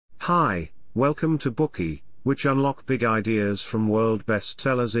Hi, welcome to Bookey, which unlock big ideas from world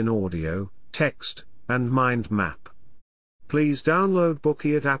bestsellers in audio, text, and mind map. Please download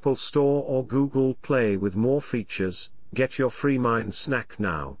Bookey at Apple Store or Google Play with more features. Get your free mind snack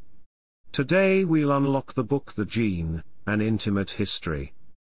now. Today we'll unlock the book The Gene, An Intimate History.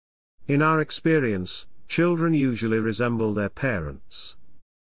 In our experience, children usually resemble their parents.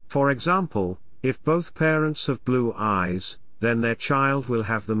 For example, if both parents have blue eyes, then their child will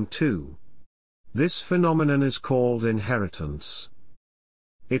have them too. This phenomenon is called inheritance.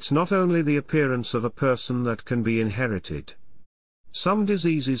 It's not only the appearance of a person that can be inherited. Some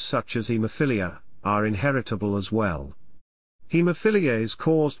diseases such as hemophilia are inheritable as well. Hemophilia is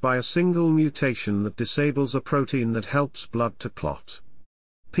caused by a single mutation that disables a protein that helps blood to clot.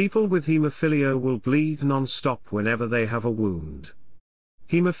 People with hemophilia will bleed non-stop whenever they have a wound.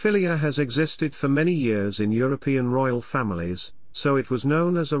 Hemophilia has existed for many years in European royal families, so it was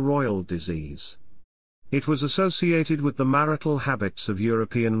known as a royal disease. It was associated with the marital habits of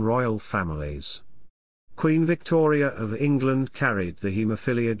European royal families. Queen Victoria of England carried the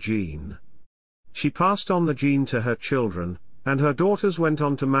hemophilia gene. She passed on the gene to her children, and her daughters went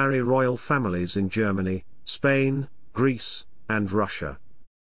on to marry royal families in Germany, Spain, Greece, and Russia.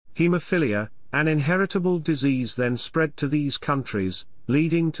 Hemophilia, an inheritable disease, then spread to these countries,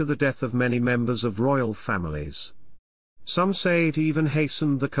 leading to the death of many members of royal families. Some say it even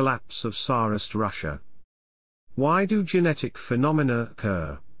hastened the collapse of Tsarist Russia. Why do genetic phenomena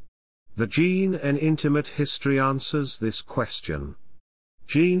occur? The Gene, An Intimate History answers this question.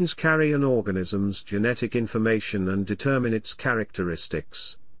 Genes carry an organism's genetic information and determine its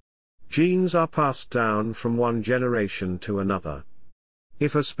characteristics. Genes are passed down from one generation to another.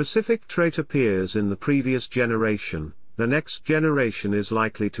 If a specific trait appears in the previous generation, the next generation is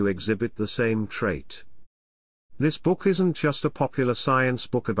likely to exhibit the same trait. This book isn't just a popular science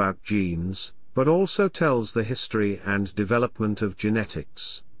book about genes, but also tells the history and development of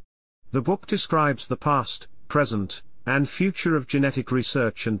genetics. The book describes the past, present, and future of genetic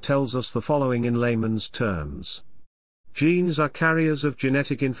research and tells us the following in layman's terms. Genes are carriers of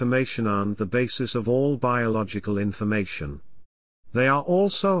genetic information and the basis of all biological information. They are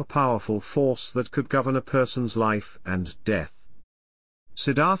also a powerful force that could govern a person's life and death.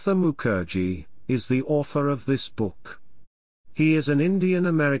 Siddhartha Mukherjee is the author of this book. He is an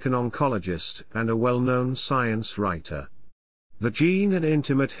Indian-American oncologist and a well-known science writer. The Gene, An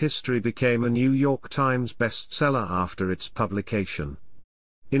Intimate History became a New York Times bestseller after its publication.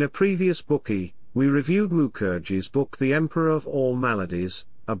 In a previous Bookey, we reviewed Mukherjee's book The Emperor of All Maladies,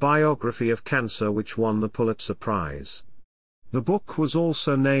 a biography of cancer which won the Pulitzer Prize. The book was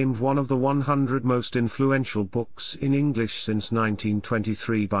also named one of the 100 most influential books in English since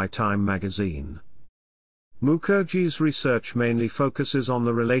 1923 by Time magazine. Mukherjee's research mainly focuses on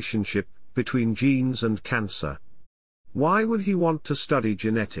the relationship between genes and cancer. Why would he want to study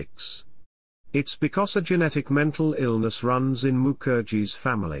genetics? It's because a genetic mental illness runs in Mukherjee's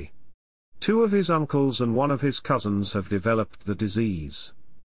family. 2 of his uncles and 1 of his cousins have developed the disease.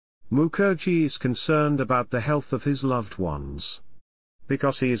 Mukherjee is concerned about the health of his loved ones.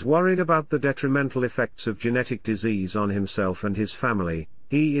 Because he is worried about the detrimental effects of genetic disease on himself and his family,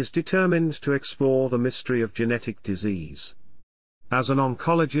 he is determined to explore the mystery of genetic disease. As an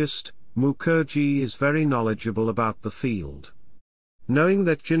oncologist, Mukherjee is very knowledgeable about the field. Knowing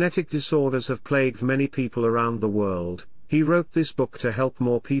that genetic disorders have plagued many people around the world, he wrote this book to help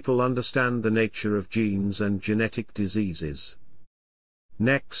more people understand the nature of genes and genetic diseases.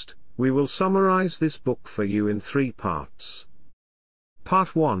 Next, we will summarize this book for you in 3 parts.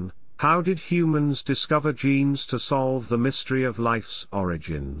 Part 1, How did humans discover genes to solve the mystery of life's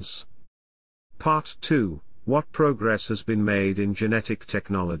origins? Part 2, What progress has been made in genetic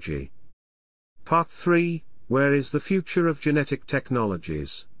technology? Part 3, Where is the future of genetic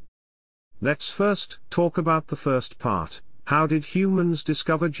technologies? Let's first talk about the first part, How did humans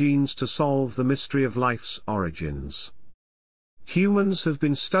discover genes to solve the mystery of life's origins? Humans have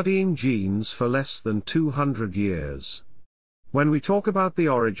been studying genes for less than 200 years. When we talk about the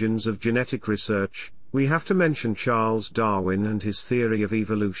origins of genetic research, we have to mention Charles Darwin and his theory of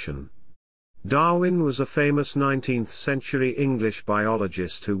evolution. Darwin was a famous 19th-century English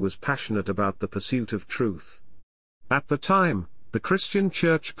biologist who was passionate about the pursuit of truth. At the time, the Christian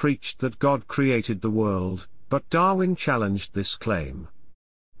Church preached that God created the world, but Darwin challenged this claim.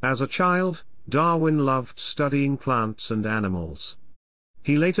 As a child, Darwin loved studying plants and animals.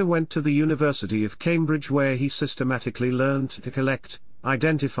 He later went to the University of Cambridge where he systematically learned to collect,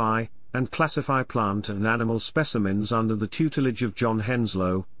 identify, and classify plant and animal specimens under the tutelage of John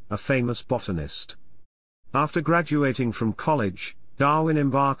Henslow, a famous botanist. After graduating from college, Darwin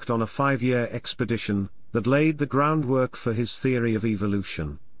embarked on a 5-year expedition that laid the groundwork for his theory of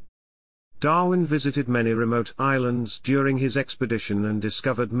evolution. Darwin visited many remote islands during his expedition and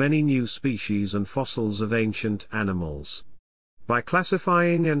discovered many new species and fossils of ancient animals. By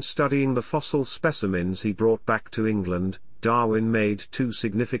classifying and studying the fossil specimens he brought back to England, Darwin made 2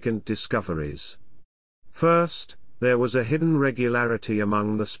 significant discoveries. First, there was a hidden regularity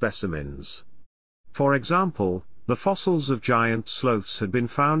among the specimens. For example, the fossils of giant sloths had been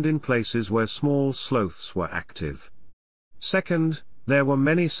found in places where small sloths were active. Second, there were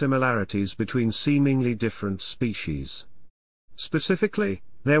many similarities between seemingly different species. Specifically,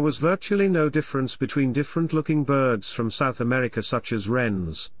 there was virtually no difference between different-looking birds from South America such as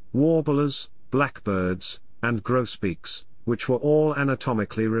wrens, warblers, blackbirds, and grosbeaks, which were all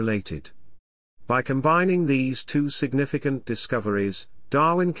anatomically related. By combining these 2 significant discoveries,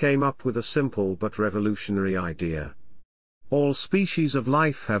 Darwin came up with a simple but revolutionary idea. All species of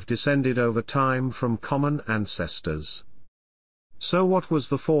life have descended over time from common ancestors. So what was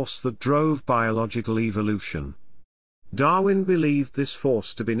the force that drove biological evolution? Darwin believed this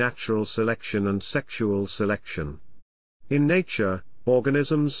force to be natural selection and sexual selection. In nature,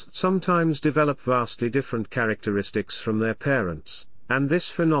 organisms sometimes develop vastly different characteristics from their parents, and this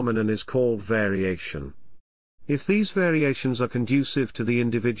phenomenon is called variation. If these variations are conducive to the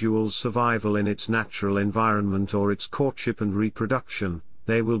individual's survival in its natural environment or its courtship and reproduction,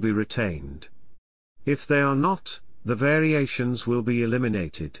 they will be retained. If they are not, the variations will be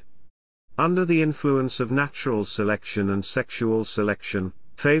eliminated. Under the influence of natural selection and sexual selection,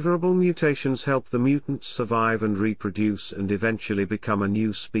 favorable mutations help the mutants survive and reproduce and eventually become a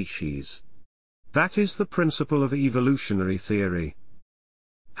new species. That is the principle of evolutionary theory.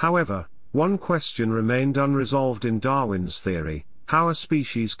 However, one question remained unresolved in Darwin's theory: how are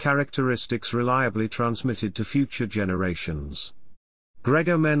species characteristics reliably transmitted to future generations?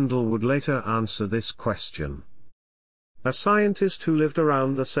 Gregor Mendel would later answer this question. A scientist who lived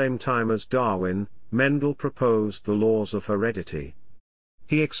around the same time as Darwin, Mendel proposed the laws of heredity.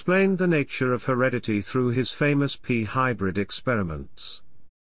 He explained the nature of heredity through his famous pea hybrid experiments.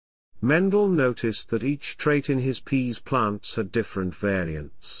 Mendel noticed that each trait in his peas plants had different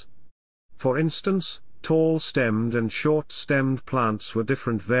variants. For instance, tall-stemmed and short-stemmed plants were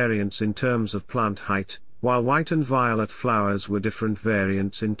different variants in terms of plant height, while white and violet flowers were different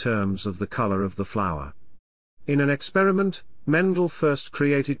variants in terms of the color of the flower. In an experiment, Mendel first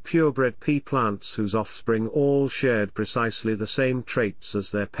created purebred pea plants whose offspring all shared precisely the same traits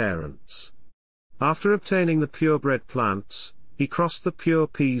as their parents. After obtaining the purebred plants, he crossed the pure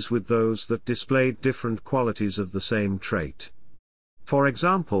peas with those that displayed different qualities of the same trait. For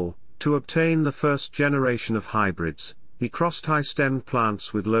example, to obtain the first generation of hybrids, he crossed high-stemmed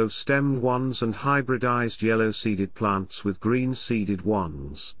plants with low-stemmed ones and hybridized yellow-seeded plants with green-seeded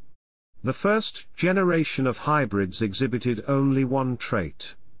ones. The first generation of hybrids exhibited only one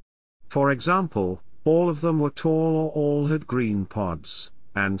trait. For example, all of them were tall or all had green pods,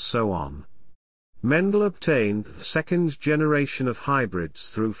 and so on. Mendel obtained the second generation of hybrids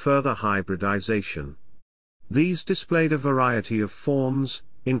through further hybridization. These displayed a variety of forms,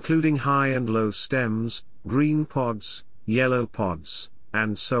 including high and low stems, green pods, yellow pods,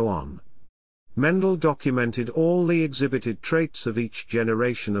 and so on. Mendel documented all the exhibited traits of each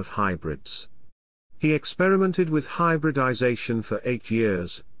generation of hybrids. He experimented with hybridization for 8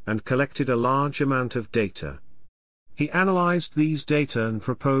 years, and collected a large amount of data. He analyzed these data and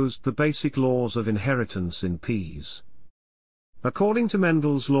proposed the basic laws of inheritance in peas. According to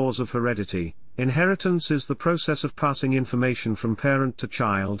Mendel's laws of heredity, inheritance is the process of passing information from parent to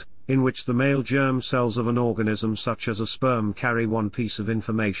child, in which the male germ cells of an organism such as a sperm carry one piece of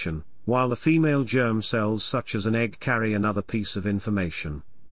information, while the female germ cells such as an egg carry another piece of information.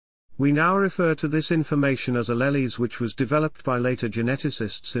 We now refer to this information as alleles, which was developed by later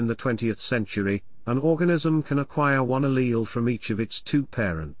geneticists in the 20th century. An organism can acquire one allele from each of its 2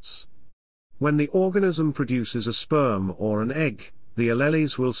 parents. When the organism produces a sperm or an egg, the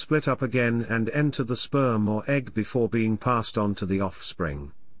alleles will split up again and enter the sperm or egg before being passed on to the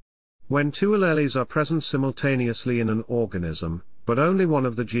offspring. When 2 alleles are present simultaneously in an organism, but only one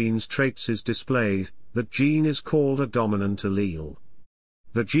of the gene's traits is displayed, that gene is called a dominant allele.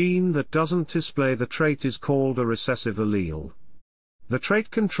 The gene that doesn't display the trait is called a recessive allele. The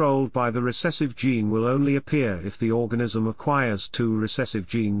trait controlled by the recessive gene will only appear if the organism acquires 2 recessive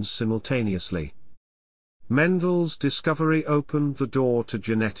genes simultaneously. Mendel's discovery opened the door to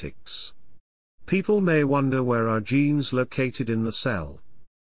genetics. People may wonder, where are genes located in the cell?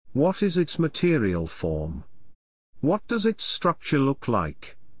 What is its material form? What does its structure look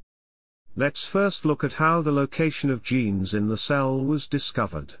like? Let's first look at how the location of genes in the cell was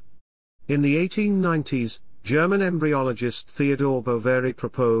discovered. In the 1890s, German embryologist Theodor Boveri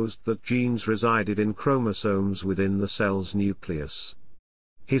proposed that genes resided in chromosomes within the cell's nucleus.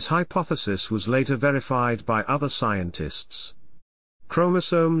 His hypothesis was later verified by other scientists.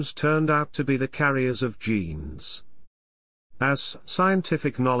 Chromosomes turned out to be the carriers of genes. As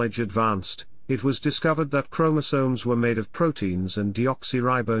scientific knowledge advanced, it was discovered that chromosomes were made of proteins and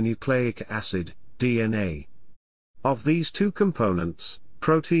deoxyribonucleic acid, DNA. Of these two components,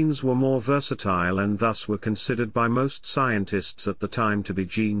 proteins were more versatile and thus were considered by most scientists at the time to be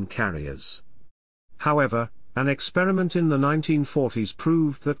gene carriers. However, an experiment in the 1940s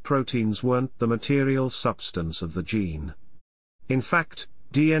proved that proteins weren't the material substance of the gene. In fact,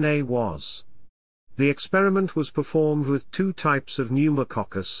 DNA was. The experiment was performed with two types of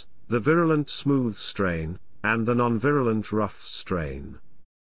pneumococcus, the virulent smooth strain, and the non-virulent rough strain.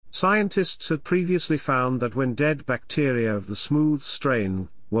 Scientists had previously found that when dead bacteria of the smooth strain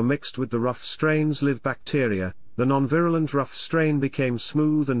were mixed with the rough strain's live bacteria, the non-virulent rough strain became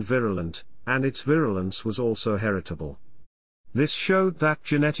smooth and virulent, and its virulence was also heritable. This showed that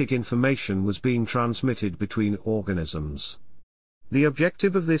genetic information was being transmitted between organisms. The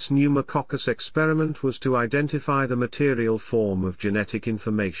objective of this pneumococcus experiment was to identify the material form of genetic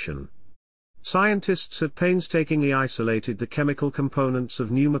information. Scientists had painstakingly isolated the chemical components of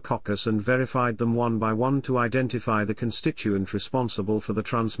pneumococcus and verified them one by one to identify the constituent responsible for the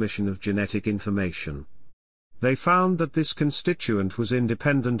transmission of genetic information. They found that this constituent was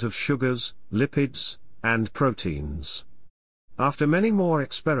independent of sugars, lipids, and proteins. After many more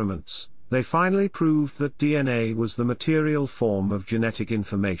experiments, they finally proved that DNA was the material form of genetic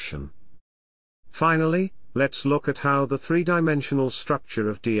information. Finally, let's look at how the three-dimensional structure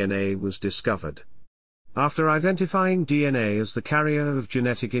of DNA was discovered. After identifying DNA as the carrier of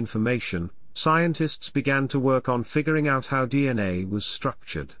genetic information, scientists began to work on figuring out how DNA was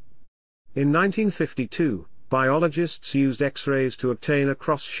structured. In 1952, biologists used X-rays to obtain a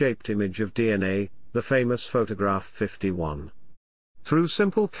cross-shaped image of DNA, the famous photograph 51. Through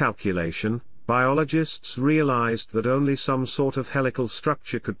simple calculation, biologists realized that only some sort of helical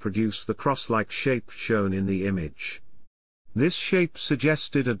structure could produce the cross-like shape shown in the image. This shape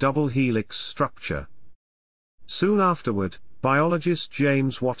suggested a double helix structure. Soon afterward, biologist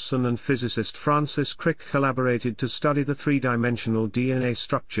James Watson and physicist Francis Crick collaborated to study the three-dimensional DNA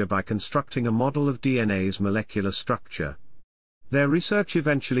structure by constructing a model of DNA's molecular structure. Their research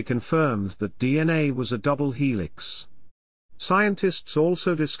eventually confirmed that DNA was a double helix. Scientists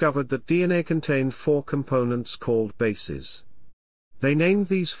also discovered that DNA contained four components called bases. They named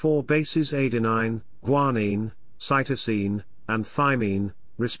these four bases adenine, guanine, cytosine, and thymine,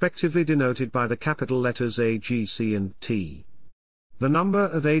 respectively denoted by the capital letters A, G, C, and T. The number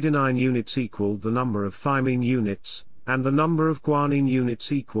of adenine units equaled the number of thymine units, and the number of guanine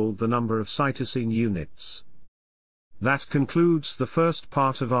units equaled the number of cytosine units. That concludes the first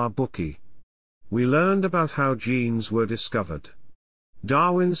part of our Bookey. We learned about how genes were discovered.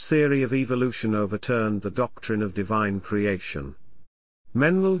 Darwin's theory of evolution overturned the doctrine of divine creation.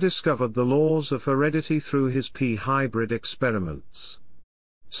 Mendel discovered the laws of heredity through his p-hybrid experiments.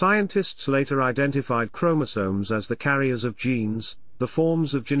 Scientists later identified chromosomes as the carriers of genes, the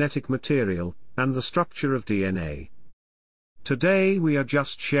forms of genetic material, and the structure of DNA. Today we are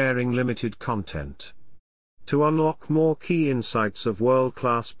just sharing limited content. To unlock more key insights of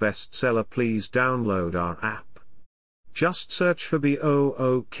world-class bestseller, please download our app. Just search for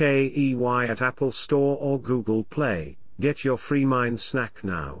BOOKEY at Apple Store or Google Play. Get your free mind snack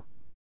now.